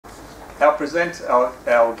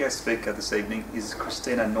Our guest speaker this evening is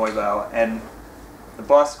Christina Neubauer, and the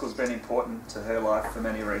bicycle's been important to her life for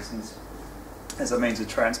many reasons. As a means of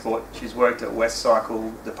transport, she's worked at West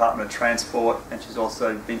Cycle Department of Transport, and she's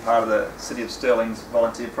also been part of the City of Stirling's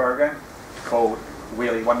volunteer program called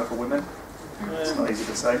Really Wonderful Women. It's not easy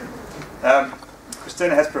to say.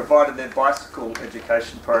 Christina has provided their bicycle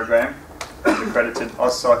education program as accredited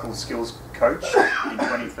AusCycle Skills Coach in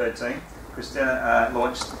 2013. Christina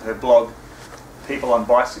launched her blog People on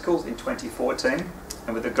Bicycles in 2014,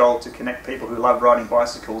 and with the goal to connect people who love riding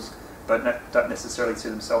bicycles but don't necessarily see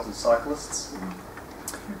themselves as cyclists.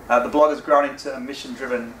 The blog has grown into a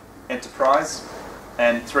mission-driven enterprise,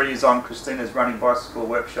 and 3 years on, Christina is running bicycle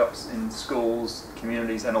workshops in schools,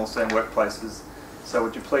 communities, and also in workplaces. So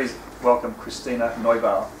would you please welcome Christina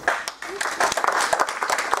Neubauer.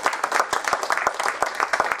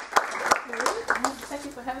 Thank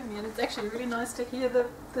you for having me, and it's actually really nice to hear the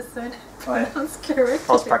surname pronounced correctly.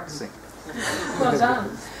 I was practicing. Well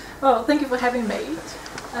done. Well, thank you for having me.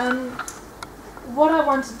 What I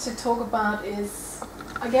wanted to talk about is,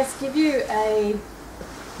 I guess, give you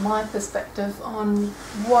my perspective on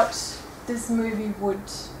what this movie would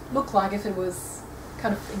look like if it was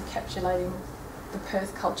kind of encapsulating the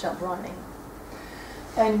Perth culture of riding.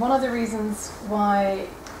 And one of the reasons why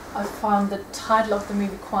I found the title of the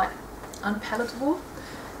movie quite unpalatable,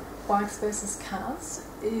 bikes versus cars,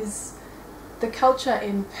 is the culture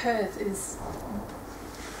in Perth is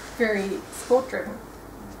very sport driven.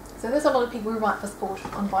 So there's a lot of people who ride for sport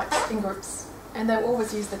on bikes in groups, and they'll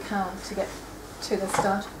always use the car to get to the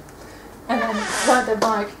start and then ride their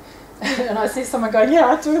bike. And I see someone going, yeah,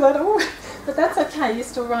 I do that all. But that's okay, you're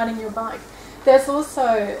still riding your bike. There's also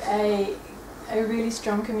a really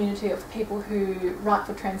strong community of people who ride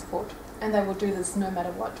for transport, and they will do this no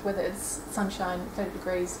matter what, whether it's sunshine, 30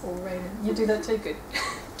 degrees or rain. You do that too, good.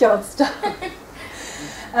 Go on, start.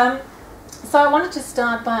 So I wanted to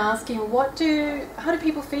start by asking, how do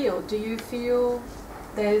people feel? Do you feel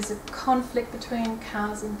there's a conflict between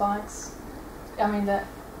cars and bikes? I mean, that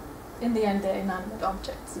in the end they're inanimate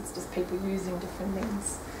objects, it's just people using different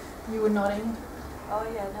means. You were nodding. Oh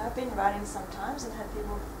yeah, no, I've been riding sometimes and had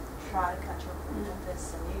people try to cut you off with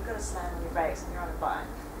this, and you've got to slam on your brakes and you're on a bike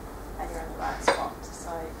and you're in the right spot, so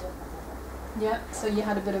definitely. Yeah, so you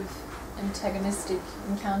had a bit of antagonistic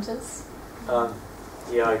encounters?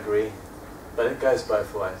 Yeah, I agree, but it goes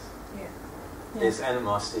both ways. Yeah. There's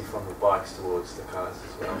animosity from the bikes towards the cars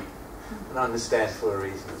as well, and I understand for a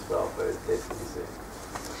reason as well, but it definitely is there.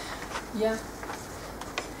 Yeah.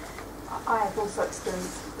 I have also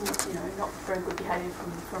experienced, not very good behaviour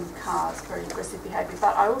from cars, very aggressive behaviour,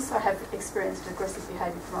 but I also have experienced aggressive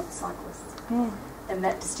behaviour from other cyclists. And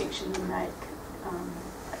that distinction you make,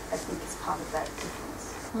 I think is part of that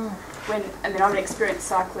difference. I'm an experienced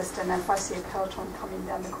cyclist, and if I see a peloton coming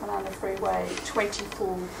down the Kwinana freeway, 20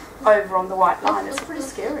 full over on the white line, it's pretty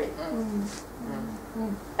scary.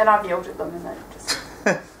 And I've yelled at them and they just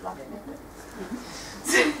love it.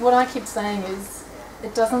 What I keep saying is,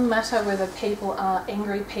 it doesn't matter whether people are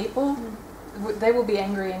angry people. They will be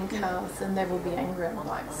angry in cars and they will be angry on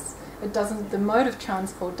bikes. The mode of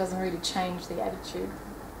transport doesn't really change the attitude,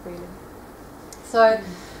 really. So,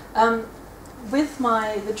 with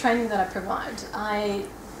the training that I provide, I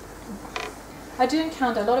do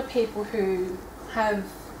encounter a lot of people who have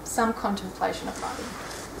some contemplation of riding.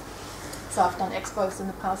 So I've done expos in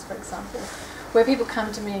the past, for example, where people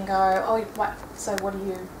come to me and go, oh, what, so what do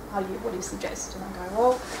you suggest? And I go,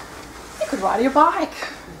 well, you could ride your bike.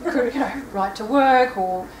 You could, ride to work,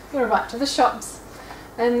 or ride to the shops.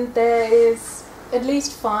 And there is at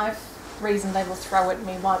least 5 reasons they will throw at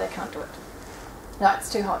me why they can't do it. No,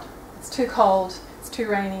 it's too hot, it's too cold, it's too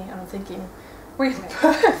rainy. And I'm thinking, we're in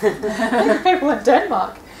Perth. People in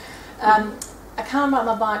Denmark. I can't ride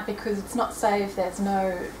my bike because it's not safe. There's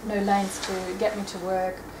no lanes to get me to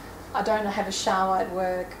work. I don't have a shower at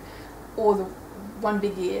work. Or the one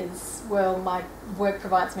biggie is, well, my work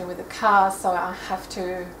provides me with a car, so I have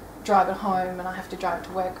to drive it home and I have to drive it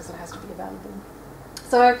to work because it has to be available.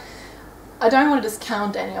 So I don't want to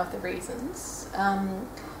discount any of the reasons.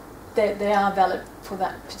 They are valid for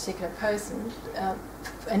that particular person.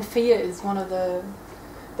 And fear is one of the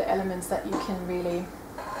elements that you can really...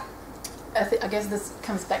 I guess this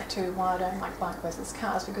comes back to why I don't like bike versus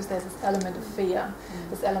cars, because there's this element of fear,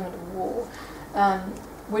 this element of war,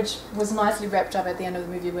 which was nicely wrapped up at the end of the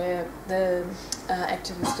movie, where the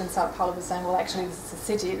activist in Sao Paulo was saying, well, actually this is a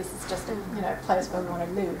city, this is just a place where we want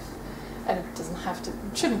to live, and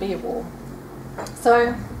it shouldn't be a war.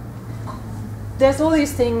 So there's all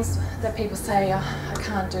these things that people say, I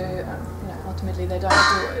can't do, ultimately they don't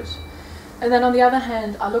do it. And then on the other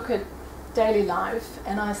hand, I look at daily life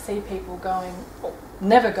and I see people going, or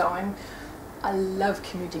never going, I love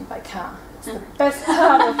commuting by car. It's the best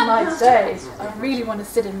part of my day. I really want to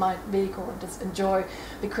sit in my vehicle and just enjoy,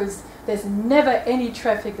 because there's never any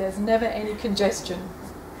traffic, there's never any congestion.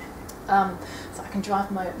 So I can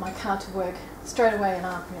drive my car to work straight away and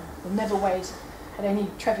will never wait at any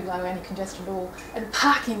traffic light or any congestion at all. And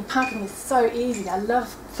parking is so easy. I love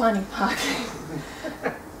finding parking.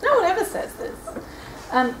 No one ever says this.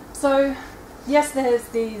 So yes, there's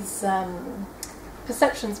these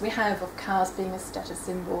perceptions we have of cars being a status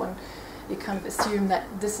symbol, and you kind of assume that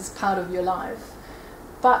this is part of your life.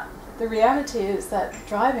 But the reality is that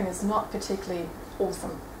driving is not particularly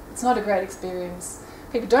awesome. It's not a great experience.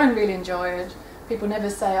 People don't really enjoy it. People never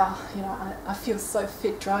say, oh, I feel so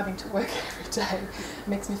fit driving to work every day. It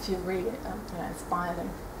makes me feel really inspired and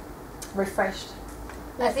refreshed.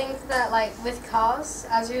 I think that, like, with cars,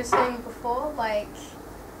 as you were saying before, like,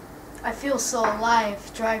 I feel so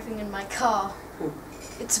alive driving in my car.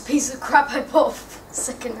 It's a piece of crap I bought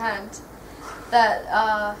second hand that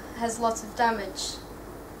has lots of damage.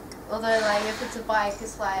 Although, like, if it's a bike,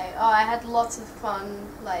 it's like, oh, I had lots of fun,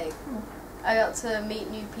 like, I got to meet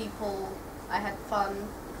new people, I had fun.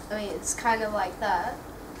 I mean, it's kind of like that.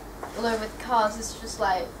 Although with cars, it's just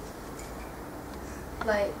like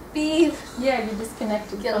beep. Yeah, you're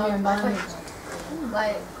disconnected from your environment.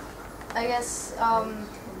 Like, I guess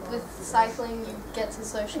with cycling, you get to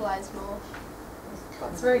socialise more.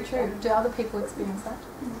 That's very true. Do other people experience that?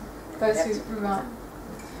 Those who ride?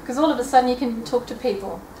 Because all of a sudden you can talk to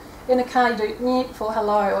people. In a car you do "nyeh" for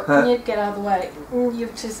hello, or "nyeh, get out of the way, you're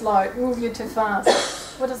too slow, you're too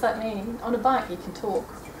fast." What does that mean? On a bike you can talk.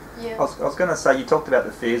 Yeah. I was going to say, you talked about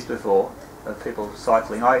the fears before of people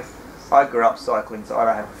cycling. I grew up cycling, so I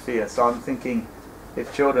don't have a fear. So I'm thinking,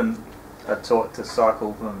 if children are taught to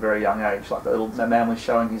cycle from a very young age, like the man was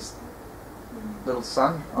showing his little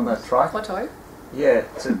son on the trike. Plateau. Yeah,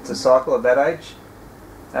 to cycle at that age.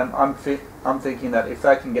 I'm thinking that if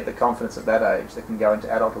they can get the confidence at that age, they can go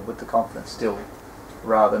into adulthood with the confidence still,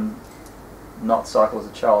 rather than not cycle as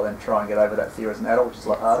a child and try and get over that fear as an adult, which is a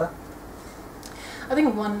lot harder. I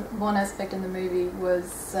think one aspect in the movie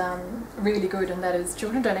was really good, and that is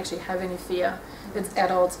children don't actually have any fear. It's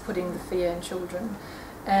adults putting the fear in children.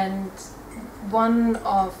 And one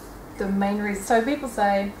of the main reasons, so people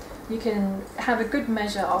say you can have a good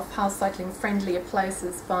measure of how cycling friendly a place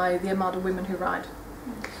is by the amount of women who ride.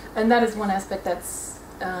 And that is one aspect that's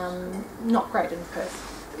not great in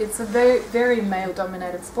Perth. It's a very, very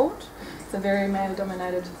male-dominated sport. It's a very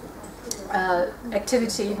male-dominated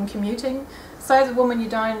activity, even commuting. So as a woman, you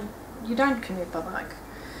don't commute by bike.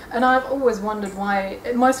 And I've always wondered why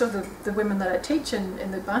most of the women that I teach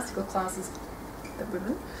in the bicycle classes, the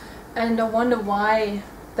women, and I wonder why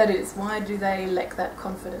that is. Why do they lack that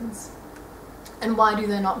confidence? And why do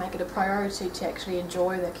they not make it a priority to actually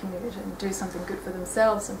enjoy their commute and do something good for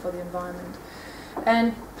themselves and for the environment?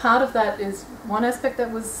 And part of that is one aspect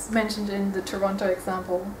that was mentioned in the Toronto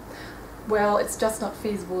example. Well, it's just not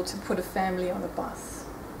feasible to put a family on a bus.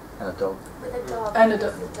 And a dog. With a dog. And a The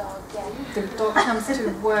dog. dog, yeah. The dog comes to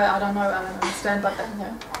work. I don't understand, but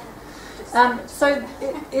yeah. So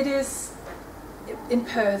it is in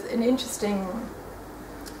Perth an interesting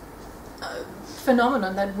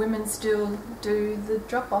phenomenon that women still do the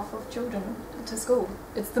drop-off of children to school.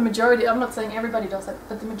 It's the majority. I'm not saying everybody does it,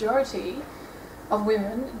 but the majority of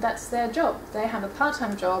women, that's their job. They have a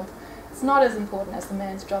part-time job. It's not as important as the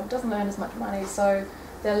man's job. Doesn't earn as much money, so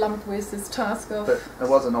they're lumped with this task of... But it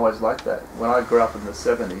wasn't always like that. When I grew up in the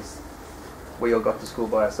 70s, we all got to school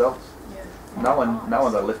by ourselves. Yeah. No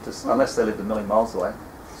one that lived us, unless they lived a million miles away.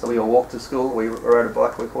 So we all walked to school, we rode a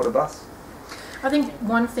bike, we caught a bus. I think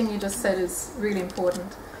one thing you just said is really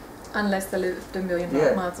important, unless they lived a million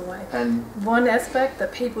miles away. And one aspect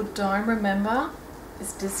that people don't remember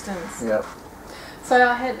is distance. yeah. So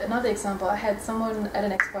I had another example. I had someone at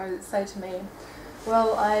an expo say to me,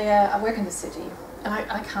 well, I work in the city and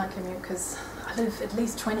I can't commute because I live at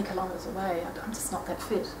least 20 kilometres away. I'm just not that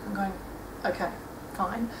fit. I'm going, okay,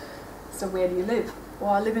 fine. So where do you live?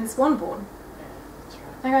 Well, I live in Swanbourne.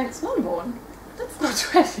 I'm going, Swanbourne? That's not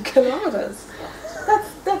 20 kilometres.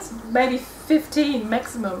 That's maybe 15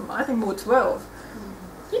 maximum, I think more 12.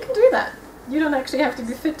 You can do that. You don't actually have to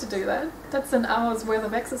be fit to do that. That's an hour's worth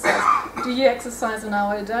of exercise. Do you exercise an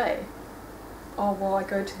hour a day? Oh, well, I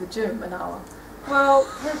go to the gym an hour. Well,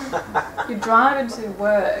 you drive into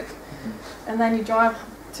work and then you drive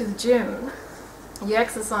to the gym, you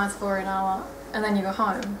exercise for an hour and then you go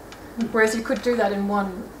home. Whereas you could do that in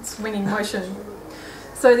one swinging motion.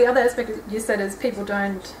 So the other aspect you said is people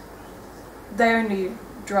they only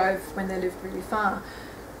drive when they live really far.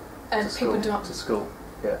 And to people school, don't. to school.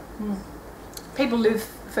 Yeah. People live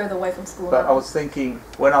further away from school. But now. I was thinking,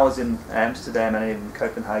 when I was in Amsterdam and even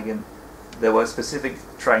Copenhagen, there were specific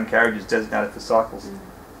train carriages designated for cycles.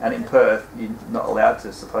 And in Perth, you're not allowed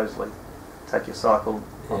to supposedly take your cycle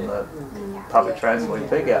on the public transport in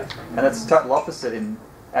peak hour. And it's the total opposite in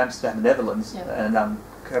Amsterdam, Netherlands, and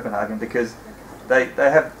Copenhagen, because they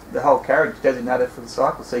have the whole carriage designated for the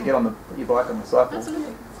cycle. So you get on your bike on the cycle,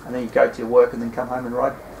 Absolutely. and then you go to your work and then come home and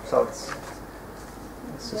ride. So it's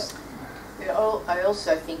just... I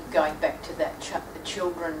also think, going back to that, the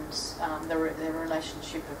children's, the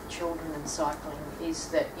relationship of children and cycling, is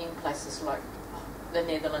that in places like the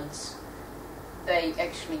Netherlands, they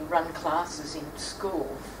actually run classes in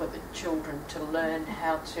school for the children to learn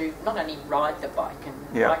how to not only ride the bike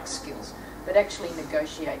and bike skills, but actually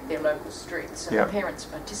negotiate their local streets. And the parents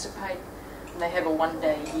participate, and they have a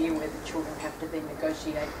one-day a year where the children have to then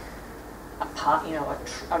negotiate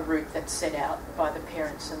a route that's set out by the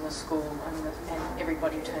parents and the school, and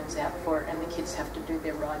everybody turns out for it, and the kids have to do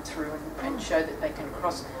their ride through and show that they can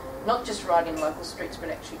cross, not just ride in local streets, but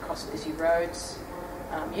actually cross busy roads,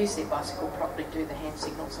 use their bicycle properly, do the hand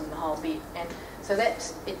signals and the whole bit. And so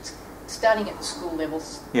it's starting at the school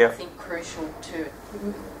levels, I think, crucial to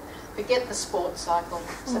forget the sport cycle.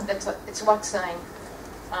 So it's like saying,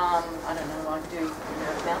 I don't know, I do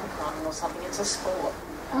mountain climbing or something. It's a sport.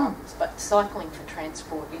 But cycling for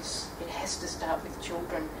transport it has to start with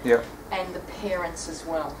children and the parents as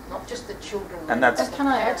well, not just the children. And can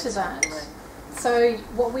I add to that? So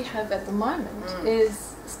what we have at the moment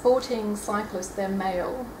is sporting cyclists. They're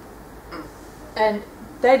male, and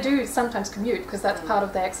they do sometimes commute because that's part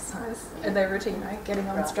of their exercise and their routine. Right? Getting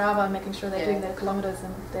on Strava, making sure they're doing their kilometres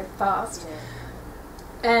and they're fast.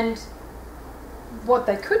 And what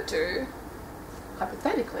they could do,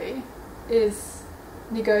 hypothetically, is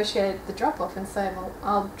negotiate the drop-off and say, well,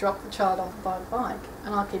 I'll drop the child off by bike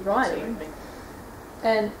and I'll keep riding. Absolutely.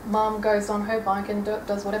 And mum goes on her bike and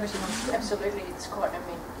does whatever she wants to do. Absolutely, it's quite,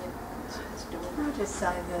 it's doable. I'll just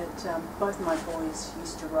say that both my boys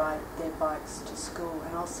used to ride their bikes to school,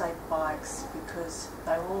 and I'll say bikes because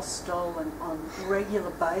they were all stolen on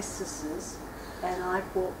regular bases, and I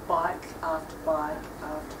bought bike after bike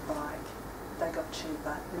after bike. They got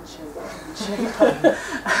cheaper and cheaper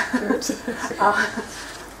and cheaper.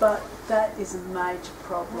 But that is a major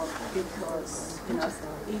problem because,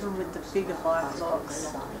 even with the bigger bike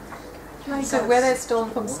locks. So were they stolen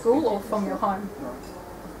from school or from your home?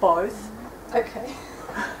 Both. Okay.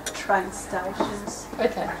 Train stations.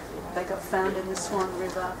 Okay. They got found in the Swan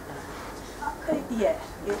River. It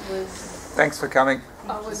was... Thanks for coming.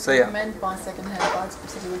 I would See ya. recommend buying second-hand bikes,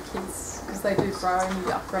 particularly with kids, because they do grow and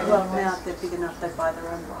you upgrade Well, anyway. now they're big enough, they buy their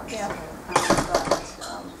own bikes. Yeah.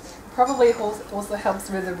 Probably it also helps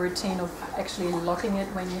with the routine of actually locking it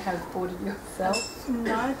when you have bought it yourself.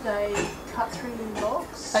 No, they cut through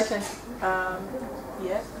locks. Okay. I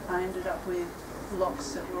ended up with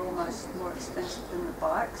locks that were almost more expensive than the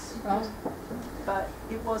bikes. Right. But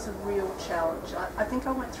it was a real challenge. I think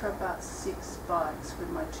I went through about 6 bikes with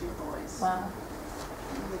my 2 boys. Wow.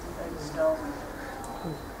 With them being stolen.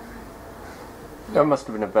 That must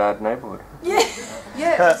have been a bad neighbourhood. Yeah.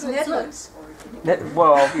 Yeah, it was Netherlands.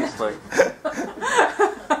 Well, obviously.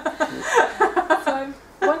 So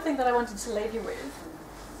one thing that I wanted to leave you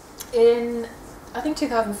with, in I think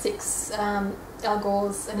 2006, Al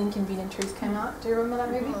Gore's An Inconvenient Truth came out. Do you remember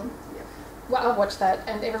that movie? Well, I watched that,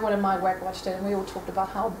 and everyone in my work watched it, and we all talked about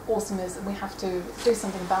how awesome it is, and we have to do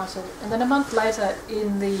something about it. And then a month later,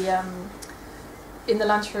 in the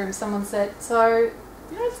lunchroom, someone said, "So,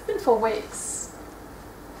 it's been 4 weeks.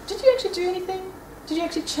 Did you actually do anything? Did you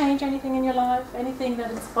actually change anything in your life? Anything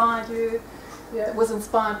that inspired you? Was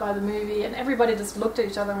inspired by the movie?" And everybody just looked at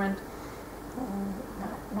each other and went,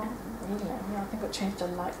 "No, not really. I think I changed a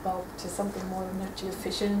light bulb to something more energy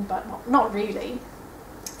efficient, but not really."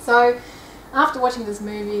 So, after watching this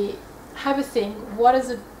movie, have a think. What is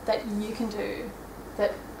it that you can do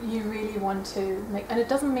that you really want to make? And it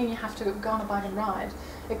doesn't mean you have to go on a bike and ride.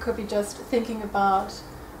 It could be just thinking about,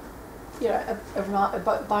 a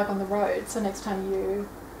bike on the road. So next time you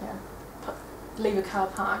leave a car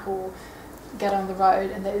park or get on the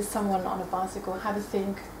road and there is someone on a bicycle, have a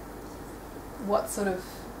think what sort of,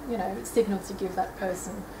 signals you give that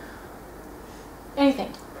person.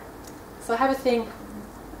 Anything. So have a think,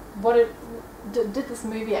 did this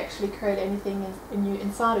movie actually create anything in you,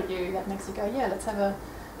 inside of you, that makes you go, yeah,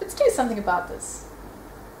 let's do something about this.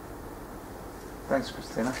 Thanks,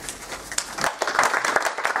 Christina.